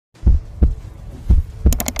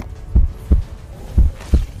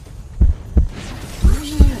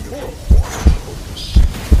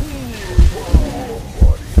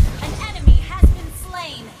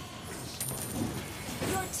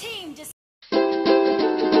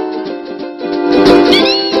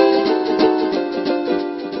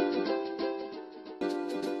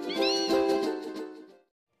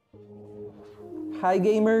Hi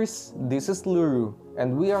gamers, this is LuRu,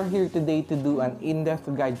 and we are here today to do an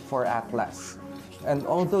in-depth guide for Atlas. And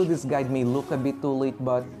although this guide may look a bit too late,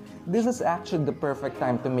 but this is actually the perfect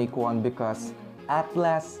time to make one because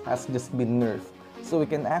Atlas has just been nerfed, so we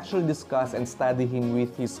can actually discuss and study him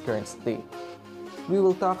with his current state. We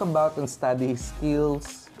will talk about and study his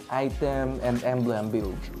skills, item, and emblem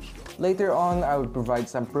build. Later on, I will provide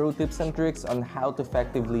some pro tips and tricks on how to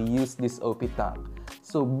effectively use this OP tank.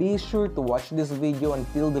 So be sure to watch this video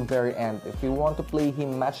until the very end if you want to play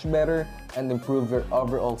him much better and improve your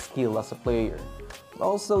overall skill as a player.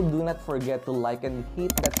 Also, do not forget to like and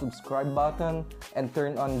hit that subscribe button and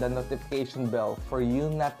turn on the notification bell for you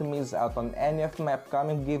not to miss out on any of my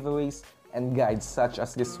upcoming giveaways and guides such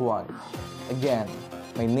as this one. Again,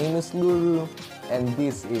 my name is LuRu and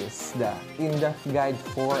this is the in-depth guide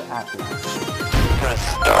for Atlas. Press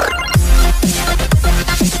start.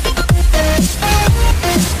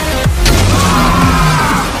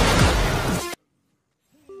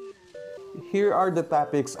 Here are the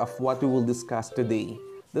topics of what we will discuss today.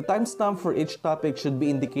 The timestamp for each topic should be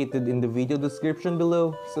indicated in the video description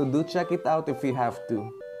below, so do check it out if you have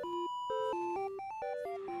to.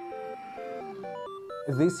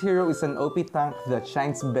 This hero is an OP tank that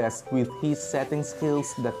shines best with his setting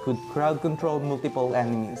skills that could crowd control multiple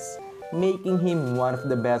enemies, making him one of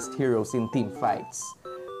the best heroes in team fights.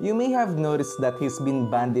 You may have noticed that he's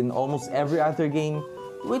been banned in almost every other game,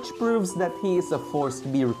 which proves that he is a force to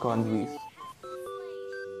be reckoned with.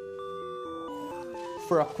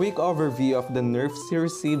 For a quick overview of the nerfs he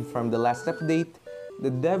received from the last update,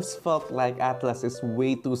 the devs felt like Atlas is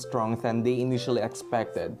way too strong than they initially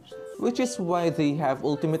expected, which is why they have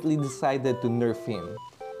ultimately decided to nerf him.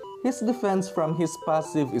 His defense from his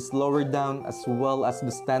passive is lowered down as well as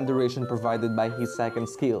the stun duration provided by his second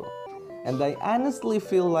skill. And I honestly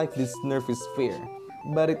feel like this nerf is fair,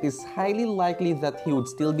 but it is highly likely that he would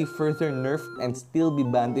still be further nerfed and still be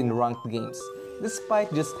banned in ranked games,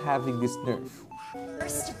 despite just having this nerf.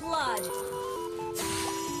 First blood.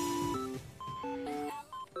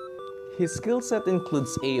 His skill set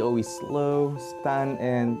includes AoE slow, stun,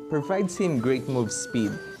 and provides him great move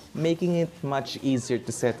speed, making it much easier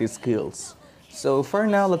to set his skills. So for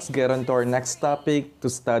now, let's get on to our next topic to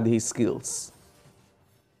study his skills.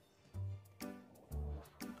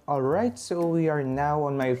 Alright, so we are now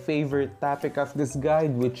on my favorite topic of this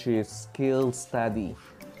guide, which is skill study.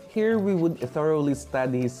 Here we would thoroughly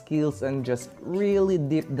study his skills and just really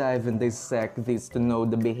deep dive and dissect this to know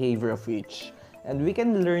the behavior of each. And we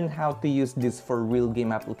can learn how to use this for real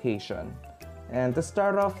game application. And to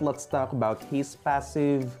start off, let's talk about his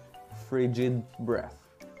passive, Frigid Breath.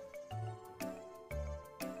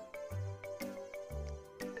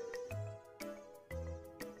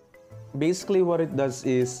 Basically what it does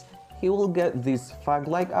is, he will get this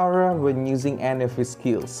fog-like aura when using any of his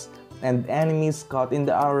skills, and enemies caught in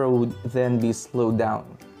the aura would then be slowed down.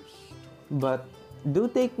 But do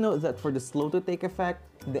take note that for the slow to take effect,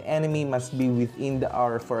 the enemy must be within the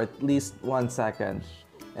aura for at least 1 second.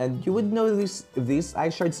 And you would notice this eye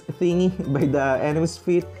shards thingy by the enemy's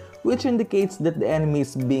feet, which indicates that the enemy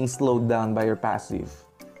is being slowed down by your passive.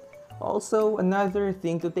 Also, another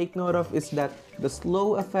thing to take note of is that the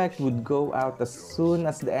slow effect would go out as soon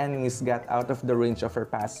as the enemies got out of the range of her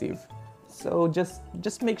passive. So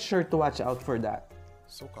just make sure to watch out for that.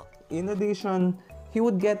 In addition, he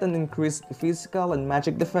would get an increased physical and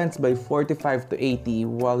magic defense by 45 to 80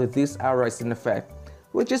 while this aura is in effect,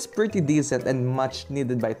 which is pretty decent and much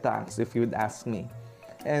needed by tanks if you would ask me.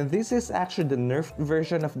 And this is actually the nerfed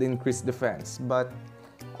version of the increased defense, but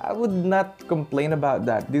I would not complain about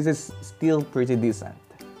that. This is still pretty decent.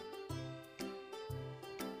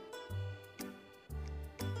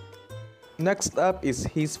 Next up is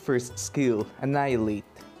his first skill, Annihilate.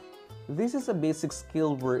 This is a basic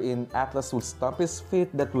skill wherein Atlas would stomp his feet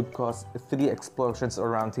that would cause 3 explosions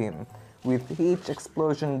around him, with each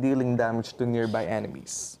explosion dealing damage to nearby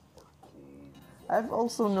enemies. I've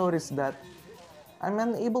also noticed that I'm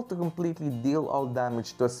unable to completely deal all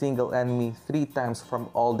damage to a single enemy 3 times from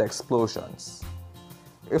all the explosions.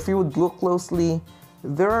 If you would look closely,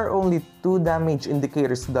 there are only 2 damage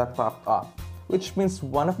indicators that pop up, which means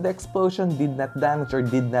one of the explosions did not damage or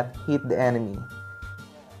did not hit the enemy.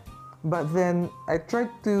 But then, I tried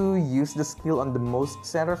to use the skill on the most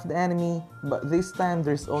center of the enemy, but this time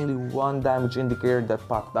there's only 1 damage indicator that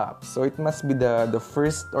popped up, so it must be the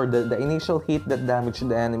first or the initial hit that damaged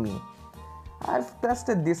the enemy. I've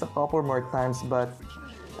tested this a couple more times, but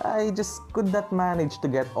I just could not manage to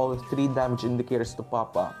get all 3 damage indicators to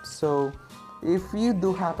pop up. So if you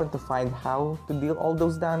do happen to find how to deal all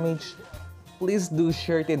those damage, please do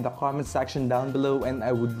share it in the comment section down below and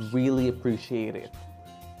I would really appreciate it.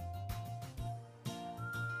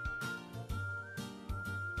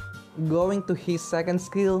 Going to his second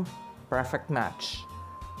skill, Perfect Match.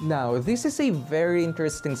 Now, this is a very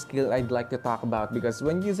interesting skill I'd like to talk about because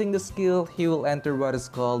when using the skill, he will enter what is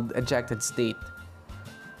called ejected state.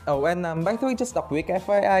 Oh, and by the way, just a quick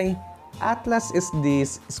FYI, Atlas is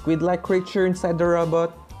this squid-like creature inside the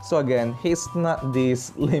robot. So again, he's not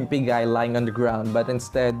this limpy guy lying on the ground, but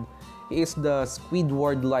instead, he is the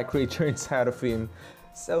Squidward-like creature inside of him.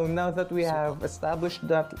 So now that we have established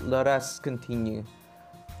that, let us continue.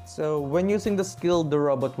 So when using the skill, the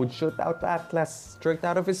robot would shoot out Atlas straight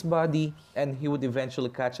out of his body, and he would eventually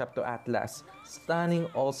catch up to Atlas, stunning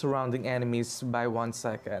all surrounding enemies by 1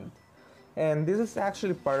 second. And this is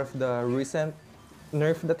actually part of the recent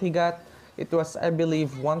nerf that he got. It was, I believe,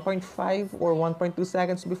 1.5 or 1.2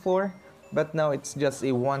 seconds before, but now it's just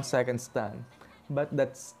a 1 second stun. But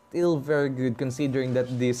that's still very good considering that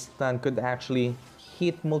this stun could actually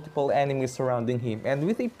hit multiple enemies surrounding him, and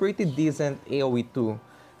with a pretty decent AoE too.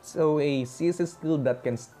 So a CSS skill that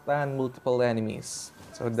can stun multiple enemies.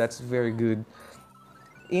 So that's very good.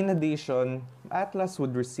 In addition, Atlas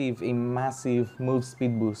would receive a massive move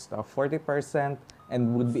speed boost of 40%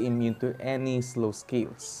 and would be immune to any slow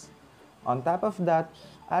skills. On top of that,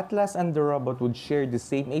 Atlas and the robot would share the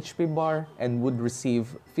same HP bar and would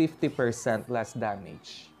receive 50% less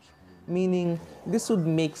damage. Meaning, this would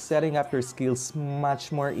make setting up your skills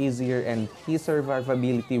much more easier and his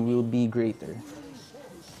survivability will be greater.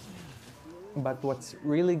 But what's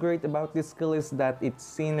really great about this skill is that it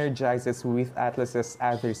synergizes with Atlas's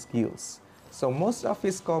other skills. So most of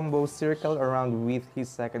his combos circle around with his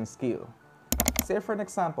second skill. Say for an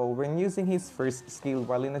example, when using his first skill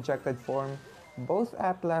while in ejected form, both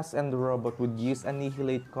Atlas and the robot would use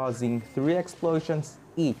Annihilate, causing 3 explosions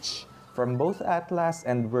each from both Atlas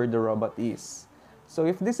and where the robot is. So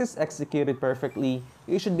if this is executed perfectly,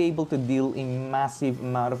 you should be able to deal a massive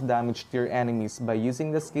amount of damage to your enemies by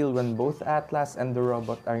using the skill when both Atlas and the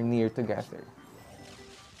robot are near together.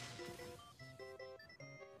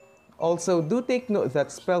 Also, do take note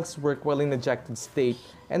that spells work while in ejected state,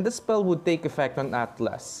 and the spell would take effect on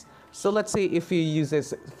Atlas. So let's say if he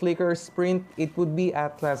uses Flicker or Sprint, it would be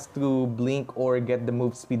Atlas to blink or get the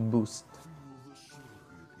move speed boost.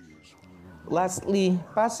 Lastly,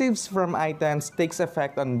 passives from items takes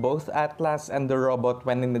effect on both Atlas and the robot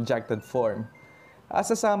when in ejected form. As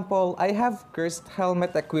a sample, I have Cursed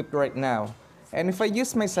Helmet equipped right now, and if I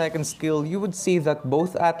use my second skill, you would see that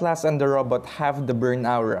both Atlas and the robot have the Burn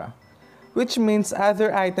Aura, which means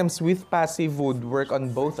other items with passive would work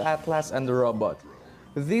on both Atlas and the robot.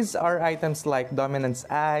 These are items like Dominance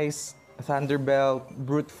Eyes, Thunderbelt,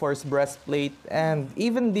 Brute Force Breastplate, and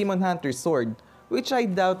even Demon Hunter's Sword, which I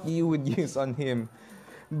doubt you would use on him.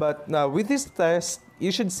 But with this test,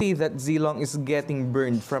 you should see that Zilong is getting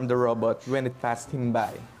burned from the robot when it passed him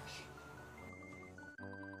by.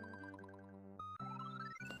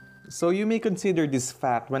 So you may consider this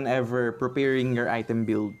fact whenever preparing your item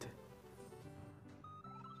build.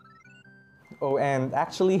 Oh, and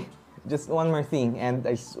actually, just one more thing, and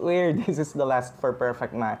I swear this is the last for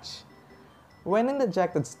Perfect Match. When in the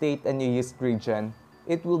ejected state and you use regen,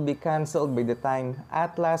 it will be cancelled by the time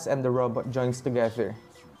Atlas and the robot joins together,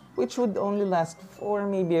 which would only last for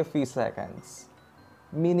maybe a few seconds.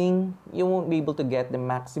 Meaning, you won't be able to get the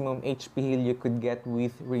maximum HP heal you could get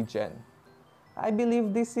with regen. I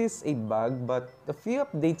believe this is a bug, but a few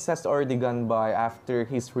updates has already gone by after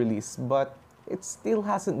his release, but it still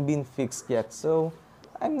hasn't been fixed yet, so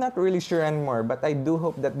I'm not really sure anymore, but I do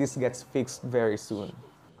hope that this gets fixed very soon.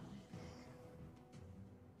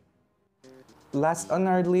 Last on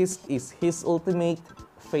our list is his ultimate,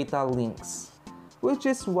 Fatal Links, which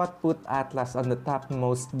is what put Atlas on the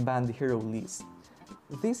topmost banned hero list.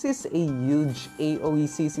 This is a huge AoE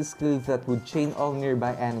CC skill that would chain all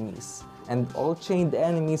nearby enemies, and all chained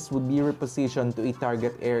enemies would be repositioned to a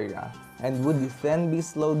target area, and would then be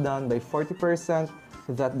slowed down by 40%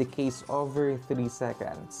 that decays over 3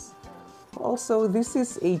 seconds. Also, this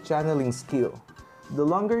is a channeling skill. The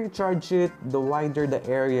longer you charge it, the wider the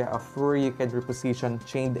area of where you can reposition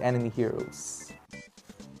chained enemy heroes.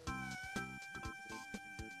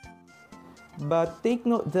 But take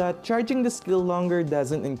note that charging the skill longer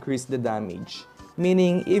doesn't increase the damage,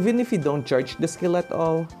 meaning even if you don't charge the skill at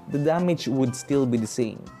all, the damage would still be the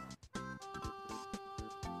same.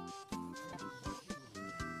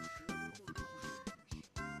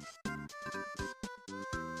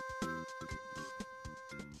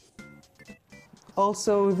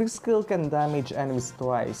 Also, this skill can damage enemies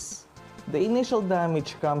twice, The initial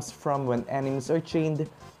damage comes from when enemies are chained,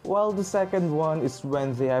 while the second one is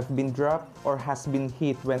when they have been dropped or has been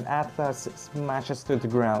hit when Atlas smashes to the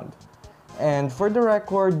ground. And for the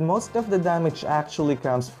record, most of the damage actually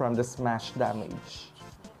comes from the smash damage.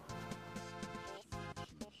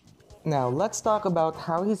 Now let's talk about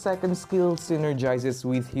how his second skill synergizes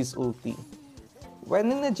with his ulti.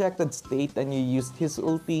 When in ejected state and you used his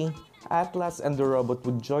ulti, Atlas and the robot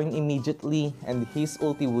would join immediately and his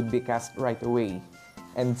ulti would be cast right away.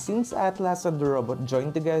 And since Atlas and the robot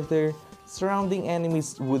join together, surrounding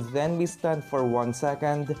enemies would then be stunned for 1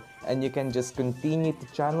 second and you can just continue to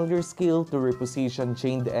channel your skill to reposition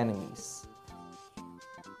chained enemies.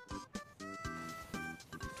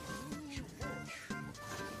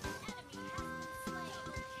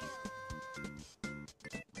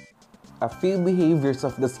 A few behaviors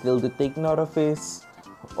of the skill to take note of is,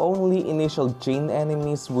 only initial chain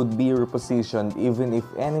enemies would be repositioned even if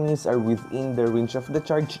enemies are within the range of the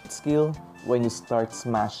charged skill when you start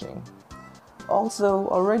smashing. Also,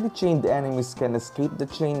 already chained enemies can escape the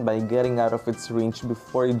chain by getting out of its range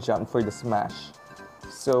before you jump for the smash.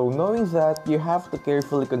 So knowing that, you have to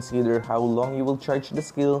carefully consider how long you will charge the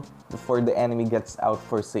skill before the enemy gets out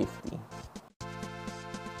for safety.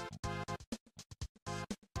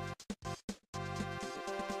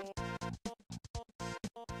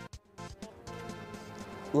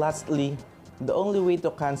 Lastly, the only way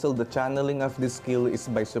to cancel the channeling of this skill is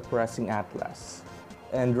by suppressing Atlas.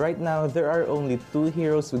 And right now, there are only 2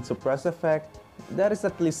 heroes with suppress effect that is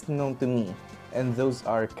at least known to me, and those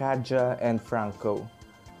are Kaja and Franco.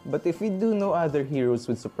 But if you do know other heroes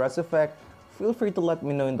with suppress effect, feel free to let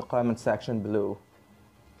me know in the comment section below.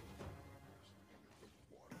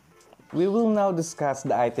 We will now discuss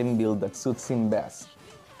the item build that suits him best.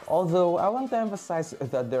 Although, I want to emphasize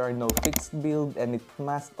that there are no fixed build and it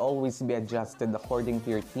must always be adjusted according to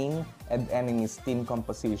your team and enemy's team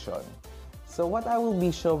composition. So what I will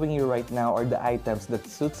be showing you right now are the items that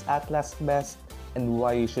suits Atlas best and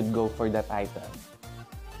why you should go for that item.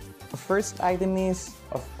 The first item is,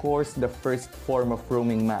 of course, the first form of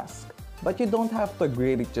roaming mask, but you don't have to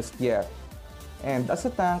upgrade it just yet. And as a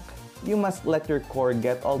tank, you must let your core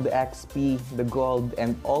get all the XP, the gold,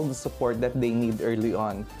 and all the support that they need early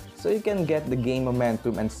on, so you can get the game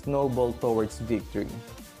momentum and snowball towards victory.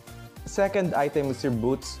 Second item is your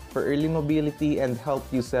boots for early mobility and help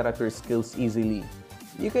you set up your skills easily.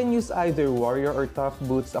 You can use either warrior or tough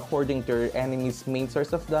boots according to your enemy's main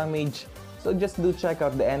source of damage, so just do check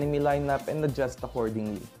out the enemy lineup and adjust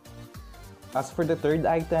accordingly. As for the third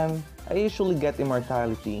item, I usually get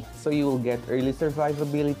immortality, so you will get early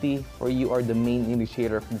survivability or you are the main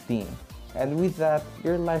initiator of the team. And with that,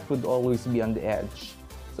 your life would always be on the edge.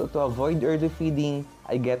 So to avoid early feeding,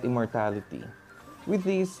 I get immortality. With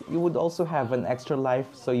this, you would also have an extra life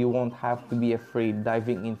so you won't have to be afraid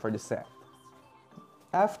diving in for the set.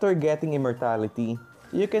 After getting immortality,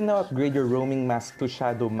 you can now upgrade your roaming mask to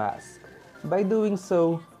shadow mask. By doing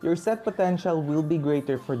so, your set potential will be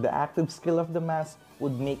greater for the active skill of the mask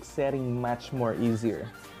would make setting much more easier.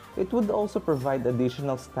 It would also provide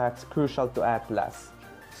additional stats crucial to Atlas,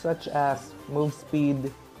 such as move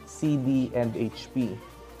speed, CD, and HP.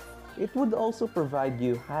 It would also provide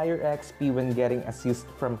you higher XP when getting assist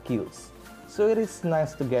from kills. So it is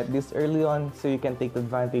nice to get this early on so you can take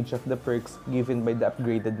advantage of the perks given by the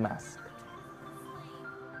upgraded mask.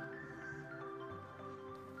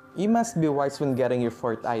 You must be wise when getting your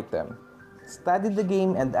fourth item. Study the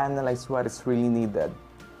game and analyze what is really needed.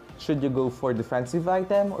 Should you go for defensive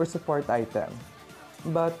item or support item?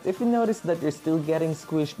 But if you notice that you're still getting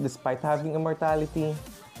squished despite having immortality,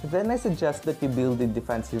 then I suggest that you build the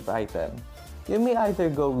defensive item. You may either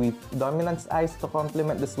go with Dominance Ice to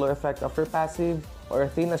complement the slow effect of your passive, or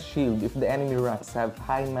Athena's Shield if the enemy ranks have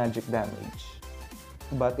high magic damage.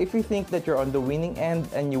 But if you think that you're on the winning end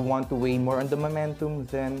and you want to weigh more on the momentum,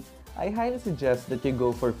 then I highly suggest that you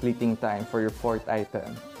go for Fleeting Time for your fourth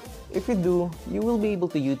item. If you do, you will be able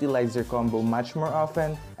to utilize your combo much more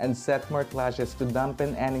often and set more clashes to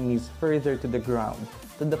dampen enemies further to the ground,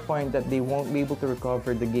 to the point that they won't be able to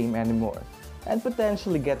recover the game anymore, and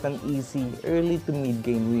potentially get an easy early to mid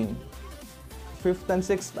game win. Fifth and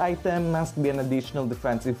sixth item must be an additional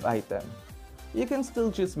defensive item. You can still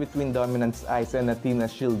choose between Dominance Ice and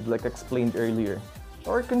Athena's Shield like explained earlier,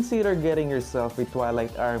 or consider getting yourself a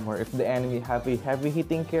Twilight Armor if the enemy have a heavy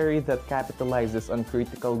hitting carry that capitalizes on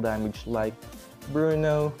critical damage like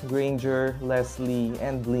Bruno, Granger, Leslie,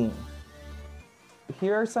 and Ling.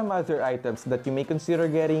 Here are some other items that you may consider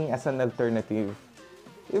getting as an alternative.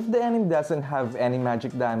 If the enemy doesn't have any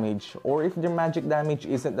magic damage, or if their magic damage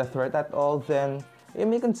isn't a threat at all, then you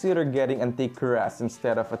may consider getting Anti-Cuirass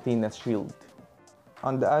instead of Athena's shield.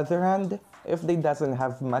 On the other hand, if they doesn't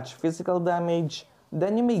have much physical damage,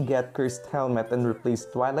 then you may get Cursed Helmet and replace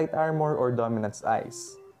Twilight Armor or Dominance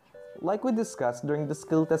Eyes. Like we discussed during the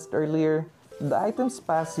skill test earlier, the item's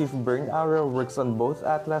passive Burn Arrow works on both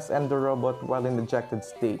Atlas and the robot while in ejected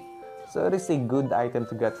state, so it is a good item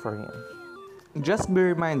to get for him. Just be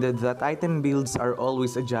reminded that item builds are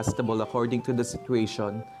always adjustable according to the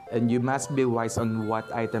situation, and you must be wise on what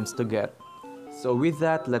items to get. So with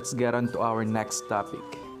that, let's get on to our next topic.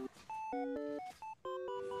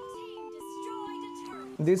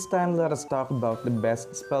 This time, let us talk about the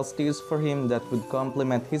best spells to use for him that would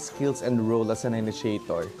complement his skills and role as an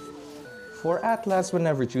initiator. For Atlas,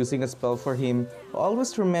 whenever choosing a spell for him,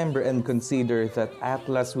 always remember and consider that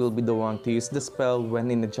Atlas will be the one to use the spell when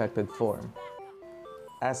in ejected form.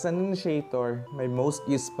 As an initiator, my most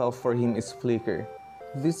used spell for him is Flicker.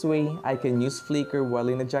 This way, I can use Flicker while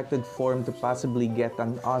in ejected form to possibly get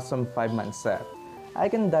an awesome 5-man set. I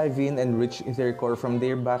can dive in and reach their core from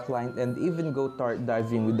their backline and even go turret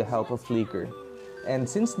diving with the help of Flicker. And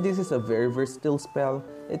since this is a very versatile spell,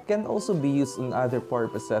 it can also be used on other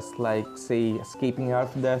purposes like, say, escaping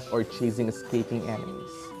out of death or chasing escaping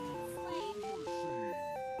enemies.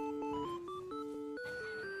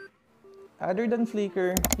 Other than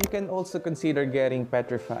Flicker, you can also consider getting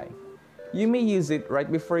Petrify. You may use it right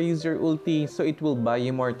before you use your ulti, so it will buy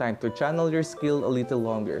you more time to channel your skill a little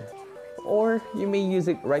longer. Or you may use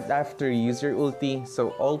it right after you use your ulti,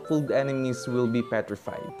 so all pulled enemies will be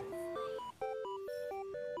petrified.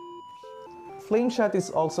 Flame Shot is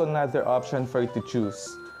also another option for you to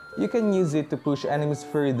choose. You can use it to push enemies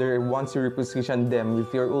further once you reposition them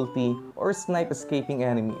with your ulti or snipe escaping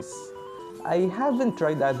enemies. I haven't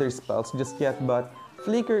tried other spells just yet, but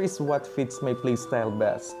Flicker is what fits my playstyle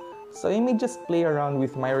best. So you may just play around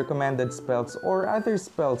with my recommended spells or other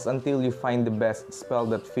spells until you find the best spell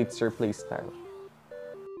that fits your playstyle.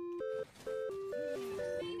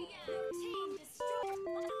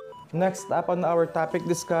 Next up on our topic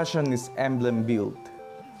discussion is Emblem build.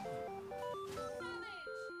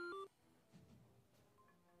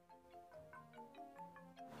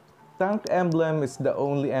 Tank Emblem is the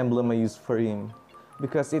only emblem I use for him,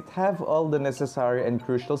 because it have all the necessary and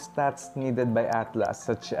crucial stats needed by Atlas,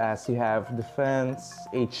 such as you have defense,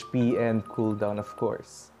 HP, and cooldown of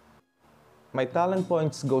course. My talent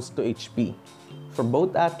points goes to HP, for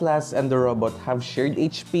both Atlas and the robot have shared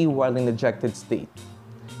HP while in ejected state.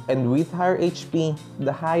 And with higher HP,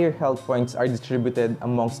 the higher health points are distributed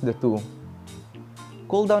amongst the two.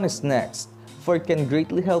 Cooldown is next, for it can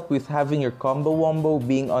greatly help with having your combo wombo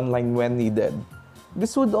being online when needed.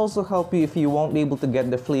 This would also help you if you won't be able to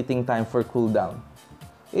get the fleeting time for cooldown.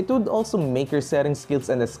 It would also make your setting skills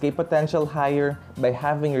and escape potential higher by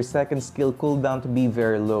having your second skill cooldown to be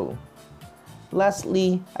very low.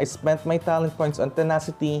 Lastly, I spent my talent points on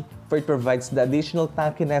Tenacity, for it provides the additional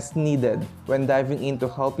tankiness needed when diving in to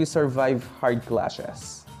help you survive hard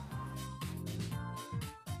clashes.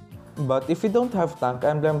 But if you don't have Tank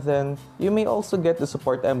Emblem, then you may also get the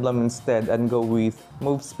Support Emblem instead and go with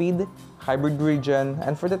Move Speed, Hybrid Regen,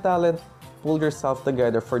 and for the talent, pull yourself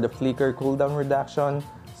together for the Flicker cooldown reduction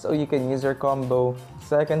so you can use your combo,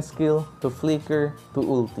 second skill to Flicker to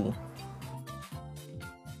ulti.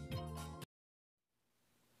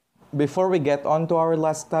 Before we get on to our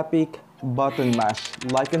last topic, button mash,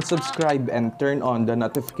 like and subscribe, and turn on the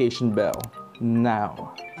notification bell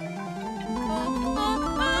now.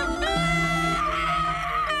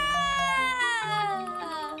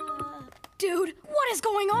 Dude, what is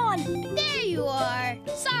going on? There you are.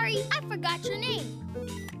 Sorry, I forgot your name.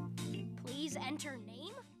 Please enter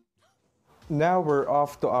name? Now we're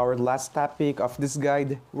off to our last topic of this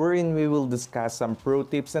guide, wherein we will discuss some pro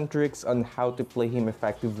tips and tricks on how to play him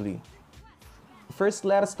effectively. First,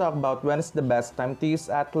 let us talk about when is the best time to use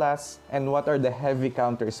Atlas and what are the heavy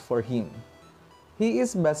counters for him. He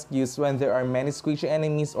is best used when there are many squishy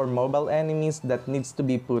enemies or mobile enemies that needs to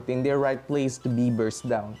be put in their right place to be burst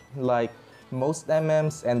down, like most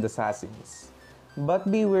MMs and assassins.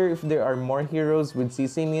 But beware if there are more heroes with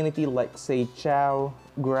CC immunity like say Chow,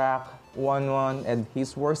 Grak, 1-1, and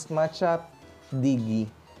his worst matchup, Diggy.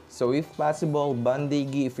 So if possible, ban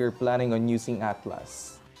Diggy if you're planning on using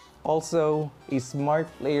Atlas. Also, a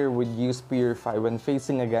smart player would use Purify when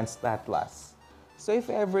facing against Atlas. So if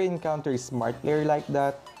ever encounter a smart player like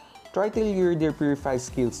that, try to lure their Purify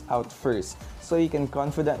skills out first so you can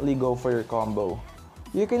confidently go for your combo.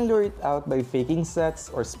 You can lure it out by faking sets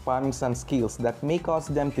or spamming some skills that may cause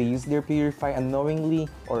them to use their Purify unknowingly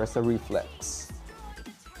or as a reflex.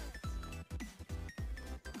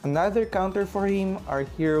 Another counter for him are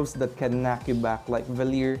heroes that can knock you back like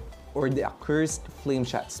Valir or the accursed Flame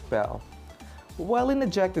Shot spell. While in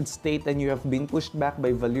ejected state and you have been pushed back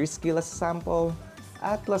by Valir's skill as a sample,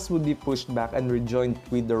 Atlas would be pushed back and rejoined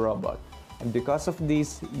with the robot, and because of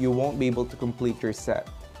this, you won't be able to complete your set.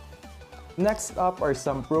 Next up are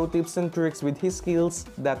some pro tips and tricks with his skills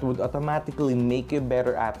that would automatically make you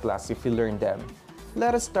better Atlas if you learn them.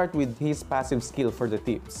 Let us start with his passive skill for the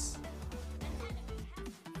tips.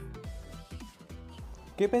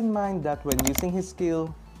 Keep in mind that when using his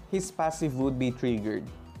skill, his passive would be triggered.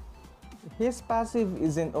 His passive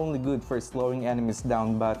isn't only good for slowing enemies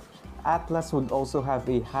down, but Atlas would also have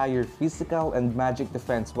a higher physical and magic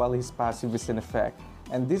defense while his passive is in effect,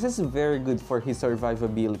 and this is very good for his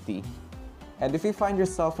survivability. And if you find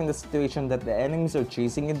yourself in the situation that the enemies are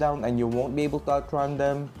chasing you down and you won't be able to outrun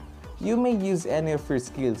them, you may use any of your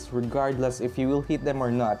skills regardless if you will hit them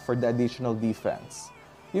or not for the additional defense.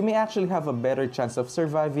 You may actually have a better chance of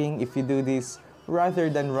surviving if you do this rather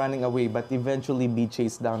than running away but eventually be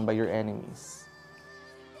chased down by your enemies.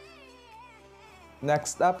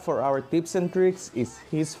 Next up for our tips and tricks is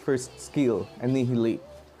his first skill, Annihilate.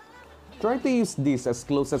 Try to use this as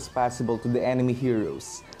close as possible to the enemy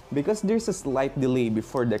heroes, because there's a slight delay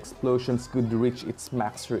before the explosions could reach its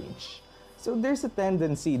max range. So there's a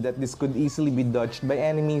tendency that this could easily be dodged by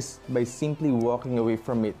enemies by simply walking away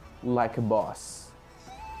from it like a boss.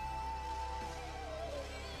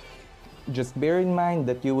 Just bear in mind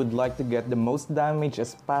that you would like to get the most damage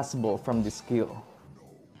as possible from this skill.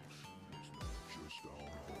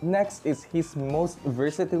 Next is his most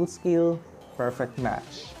versatile skill, Perfect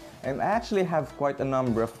Match. And I actually have quite a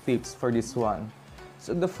number of tips for this one.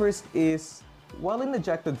 So the first is, while in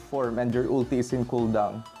ejected form and your ulti is in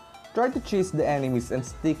cooldown, try to chase the enemies and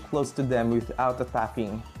stick close to them without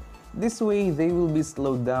attacking. This way, they will be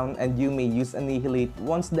slowed down and you may use Annihilate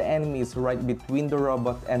once the enemy is right between the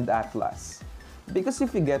robot and Atlas. Because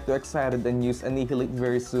if you get too excited and use Annihilate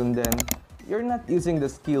very soon, then you're not using the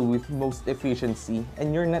skill with most efficiency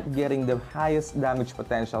and you're not getting the highest damage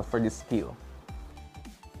potential for this skill.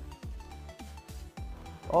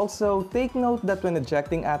 Also, take note that when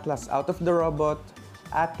ejecting Atlas out of the robot,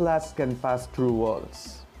 Atlas can pass through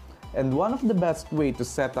walls. And one of the best way to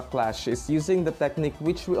set a clash is using the technique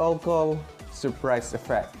which we all call surprise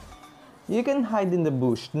effect. You can hide in the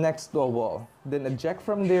bush next to a wall, then eject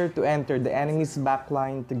from there to enter the enemy's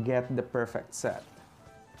backline to get the perfect set.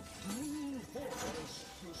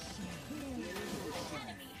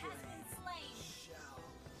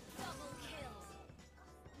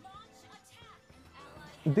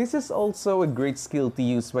 This is also a great skill to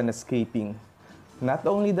use when escaping. Not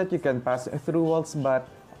only that you can pass through walls, but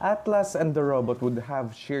Atlas and the robot would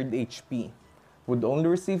have shared HP, would only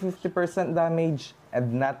receive 50% damage,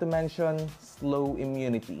 and not to mention slow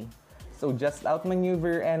immunity. So just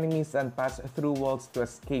outmaneuver your enemies and pass through walls to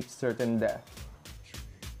escape certain death.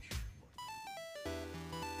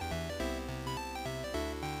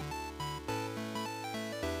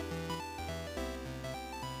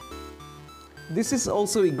 This is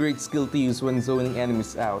also a great skill to use when zoning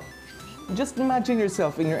enemies out. Just imagine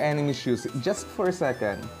yourself in your enemy's shoes just for a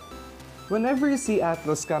second. Whenever you see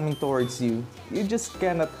Atlas coming towards you, you just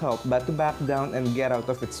cannot help but to back down and get out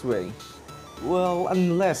of its way. Well,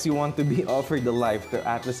 unless you want to be offered the life to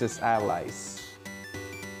Atlas's allies.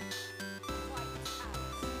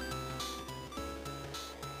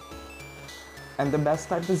 And the best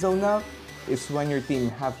time to zone out is when your team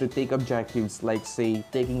have to take objectives like, say,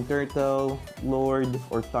 taking Turtle, Lord,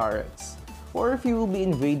 or Turrets, or if you will be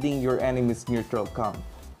invading your enemy's neutral camp.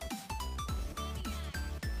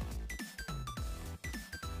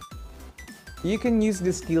 You can use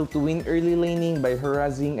this skill to win early laning by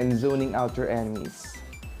harassing and zoning out your enemies.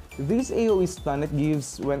 These AoE stun it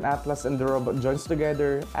gives when Atlas and the robot joins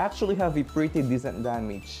together actually have a pretty decent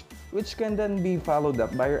damage, which can then be followed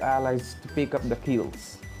up by your allies to pick up the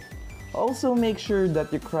kills. Also make sure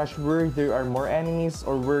that you crush where there are more enemies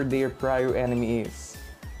or where their prior enemy is.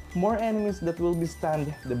 More enemies that will be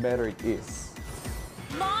stunned, the better it is.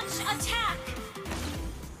 Launch attack!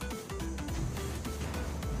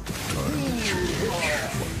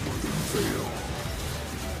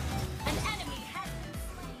 An enemy has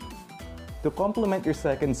been slain. To complement your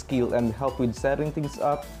second skill and help with setting things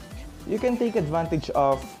up, you can take advantage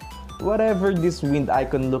of whatever this wind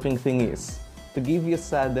icon looking thing is to give you a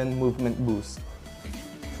sudden movement boost.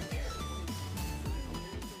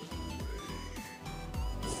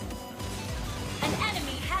 An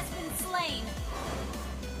enemy has been slain.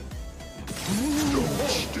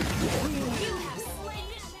 You have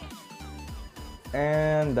slain.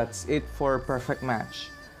 And that's it for Perfect Match.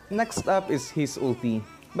 Next up is his ulti,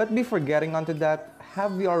 But before getting onto that,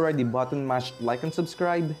 have you already button mashed like and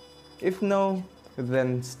subscribe? If no,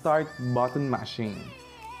 then start button mashing.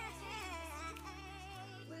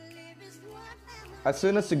 As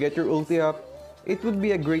soon as you get your ulti up, it would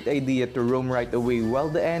be a great idea to roam right away while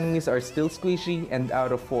the enemies are still squishy and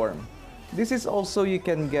out of form. This is also you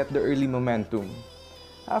can get the early momentum.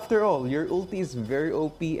 After all, your ulti is very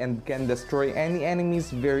OP and can destroy any enemies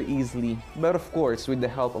very easily, but of course with the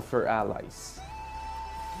help of your allies.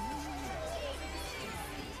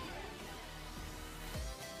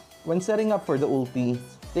 When setting up for the ulti,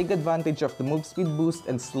 take advantage of the move speed boost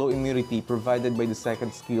and slow immunity provided by the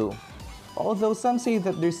second skill. Although some say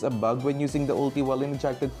that there's a bug when using the ulti while in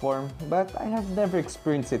ejected form, but I have never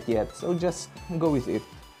experienced it yet, so just go with it.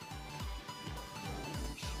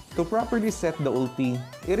 To properly set the ulti,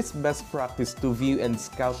 it is best practice to view and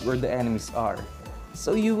scout where the enemies are,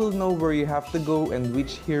 so you will know where you have to go and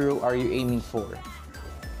which hero are you aiming for.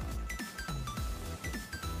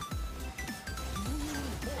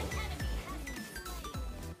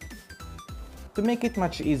 To make it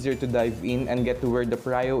much easier to dive in and get to where the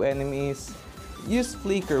prio enemy is, use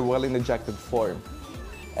Flicker while in ejected form.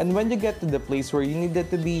 And when you get to the place where you needed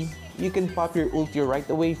to be, you can pop your ulti right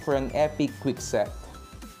away for an epic quick set.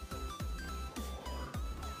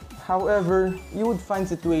 However, you would find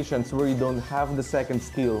situations where you don't have the second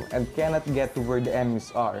skill and cannot get to where the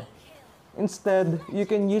enemies are. Instead, you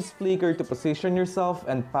can use Flicker to position yourself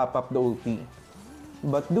and pop up the ulti.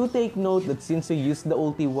 But do take note that since you use the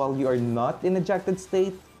ulti while you are not in ejected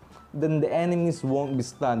state, then the enemies won't be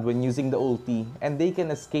stunned when using the ulti and they can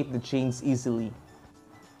escape the chains easily.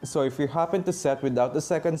 So if you happen to set without the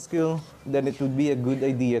second skill, then it would be a good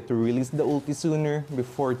idea to release the ulti sooner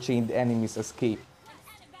before chained enemies escape.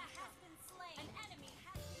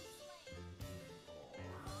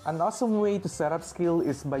 An awesome way to set up skill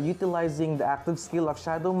is by utilizing the active skill of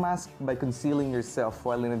Shadow Mask by concealing yourself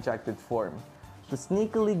while in ejected form, to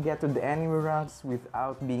sneakily get to the enemy ranks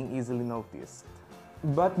without being easily noticed.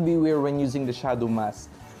 But beware when using the Shadow Mask.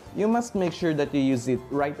 You must make sure that you use it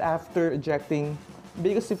right after ejecting,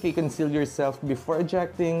 because if you conceal yourself before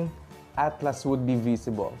ejecting, Atlas would be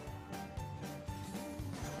visible.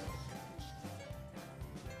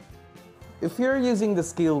 If you're using the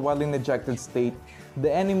skill while in ejected state,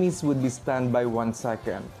 the enemies would be stunned by 1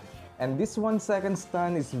 second. And this 1 second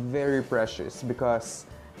stun is very precious because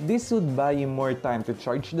this would buy you more time to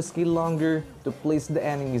charge the skill longer to place the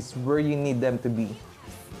enemies where you need them to be.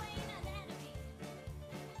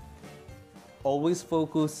 Always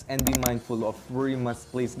focus and be mindful of where you must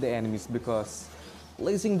place the enemies because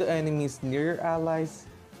placing the enemies near your allies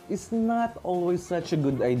is not always such a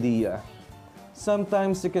good idea.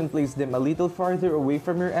 Sometimes you can place them a little farther away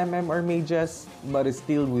from your MM or mages, but is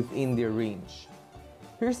still within their range.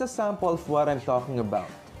 Here's a sample of what I'm talking about.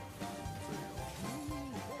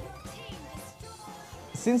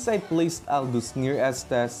 Since I placed Aldous near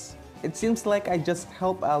Estes, it seems like I just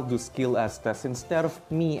help Aldous kill Estes instead of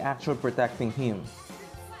me actually protecting him.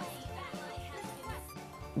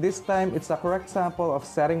 This time, it's a correct sample of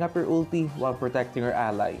setting up your ulti while protecting your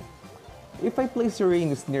ally. If I place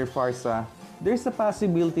Uranus near Pharsa, there's a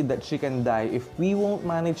possibility that she can die if we won't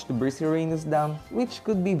manage to burst Uranus down, which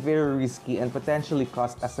could be very risky and potentially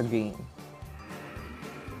cost us a game.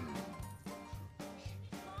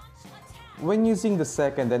 When using the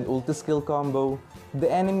second and ulti skill combo, the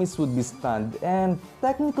enemies would be stunned and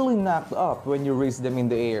technically knocked up when you raise them in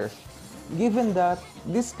the air. Given that,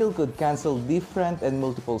 this skill could cancel different and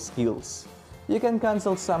multiple skills. You can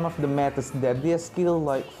cancel some of the meta's deadliest skill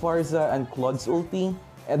like Pharsa and Claude's ulti,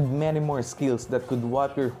 and many more skills that could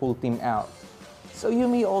wipe your whole team out. So you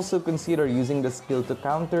may also consider using the skill to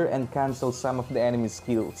counter and cancel some of the enemy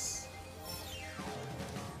skills.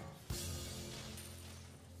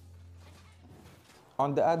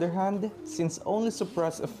 On the other hand, since only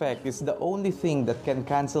suppress effect is the only thing that can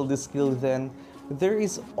cancel this skill, then there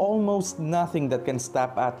is almost nothing that can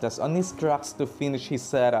stop Atlas on his tracks to finish his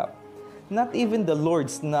setup. Not even the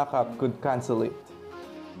Lord's knockup could cancel it.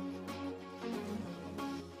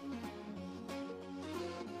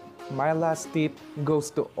 My last tip goes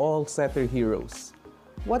to all setter heroes.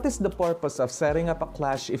 What is the purpose of setting up a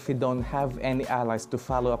clash if you don't have any allies to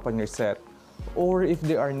follow up on your set? Or if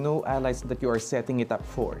there are no allies that you are setting it up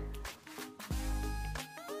for?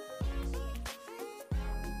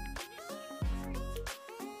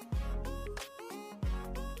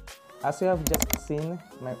 As you have just seen,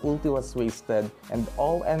 my ulti was wasted and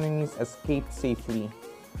all enemies escaped safely.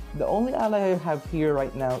 The only ally I have here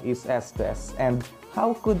right now is Estes, and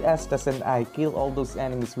how could Estes and I kill all those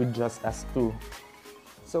enemies with just us two?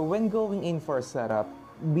 So when going in for a setup,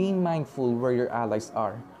 be mindful where your allies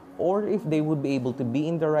are, or if they would be able to be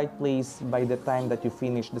in the right place by the time that you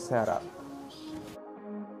finish the setup.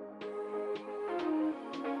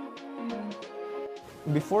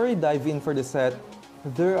 Before I dive in for the set,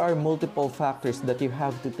 there are multiple factors that you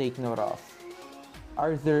have to take note of.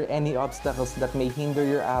 Are there any obstacles that may hinder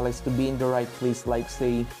your allies to be in the right place, like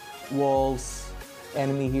say, walls,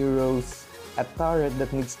 enemy heroes, a turret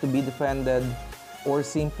that needs to be defended, or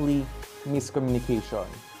simply miscommunication?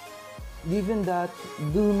 Given that,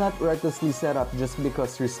 do not recklessly set up just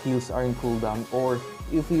because your skills are in cooldown or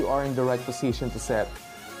if you are in the right position to set,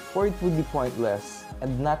 for it would be pointless,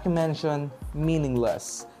 and not to mention,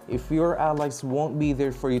 meaningless, if your allies won't be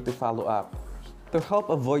there for you to follow up. To help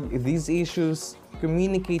avoid these issues,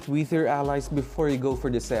 communicate with your allies before you go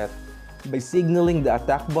for the set, by signaling the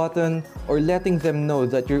attack button or letting them know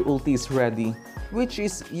that your ulti is ready, which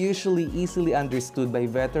is usually easily understood by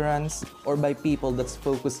veterans or by people that's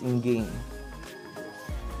focused in game.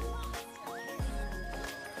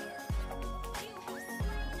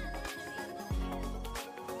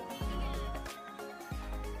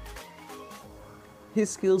 His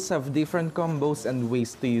skills have different combos and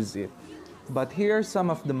ways to use it, but here are some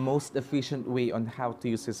of the most efficient way on how to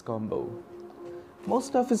use his combo.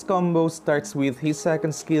 Most of his combo starts with his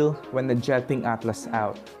second skill when ejecting Atlas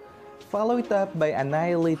out. Follow it up by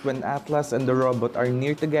Annihilate when Atlas and the robot are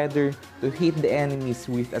near together to hit the enemies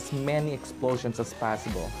with as many explosions as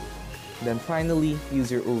possible. Then finally,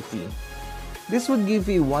 use your ulti. This would give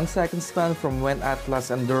you 1 second stun from when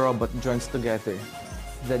Atlas and the robot joins together.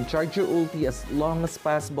 Then charge your ulti as long as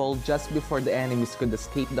possible just before the enemies could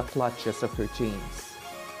escape the clutches of your chains.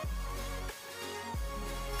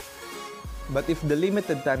 But if the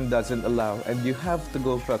limited time doesn't allow and you have to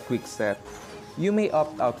go for a quick set, you may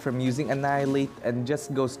opt out from using Annihilate and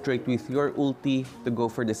just go straight with your ulti to go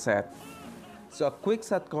for the set. So a quick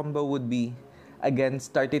set combo would be, again,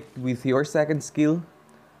 start it with your second skill,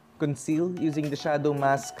 conceal using the shadow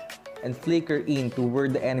mask, and flicker in to where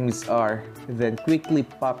the enemies are, then quickly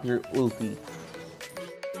pop your ulti.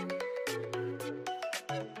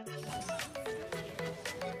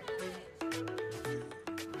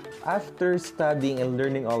 After studying and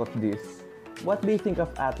learning all of this, what do you think of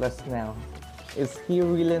Atlas now? Is he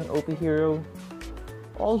really an OP hero?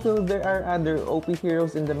 Although there are other OP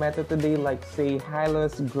heroes in the meta today like say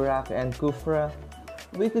Hylos, Graf, and Kufra,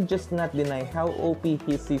 we could just not deny how OP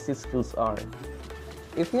his CC skills are.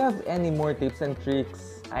 If you have any more tips and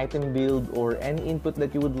tricks, item build, or any input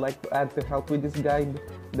that you would like to add to help with this guide,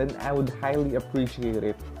 then I would highly appreciate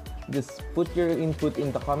it. Just put your input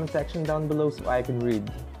in the comment section down below so I can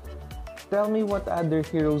read. Tell me what other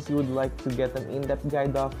heroes you would like to get an in-depth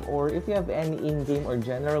guide of, or if you have any in-game or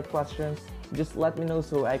general questions, just let me know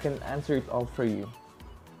so I can answer it all for you.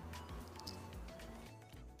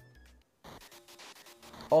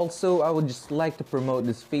 Also, I would just like to promote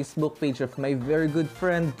this Facebook page of my very good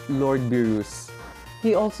friend, LuRu.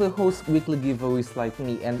 He also hosts weekly giveaways like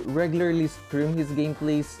me and regularly streams his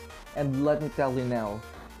gameplays, and let me tell you now,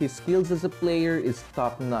 his skills as a player is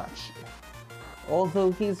top-notch.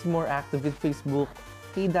 Although he is more active in Facebook,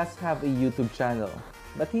 he does have a YouTube channel,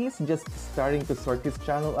 but he is just starting to sort his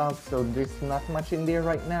channel out, so there's not much in there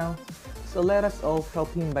right now. So let us all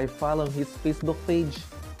help him by following his Facebook page,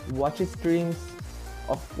 watch his streams,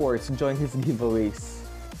 of course join his giveaways,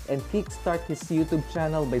 and kickstart his YouTube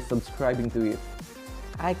channel by subscribing to it.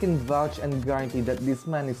 I can vouch and guarantee that this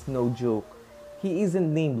man is no joke. He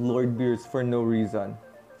isn't named Lord Beers for no reason.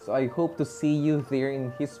 So I hope to see you there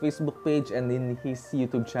in his Facebook page and in his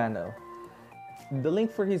YouTube channel. The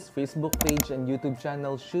link for his Facebook page and YouTube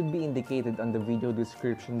channel should be indicated on the video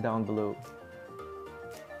description down below.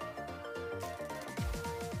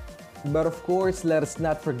 But of course, let us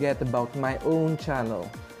not forget about my own channel.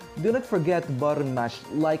 Do not forget to button mash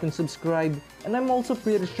like and subscribe, and I'm also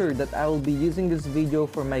pretty sure that I will be using this video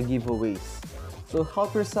for my giveaways. So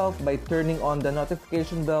help yourself by turning on the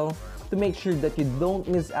notification bell to make sure that you don't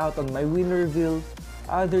miss out on my winner reveal,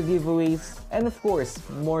 other giveaways, and of course,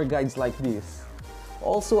 more guides like this.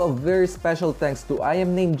 Also, a very special thanks to I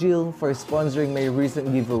Am Named Jill for sponsoring my recent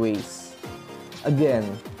giveaways. Again,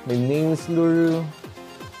 my name is LuRu.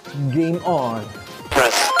 Game on!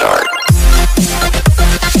 Press start.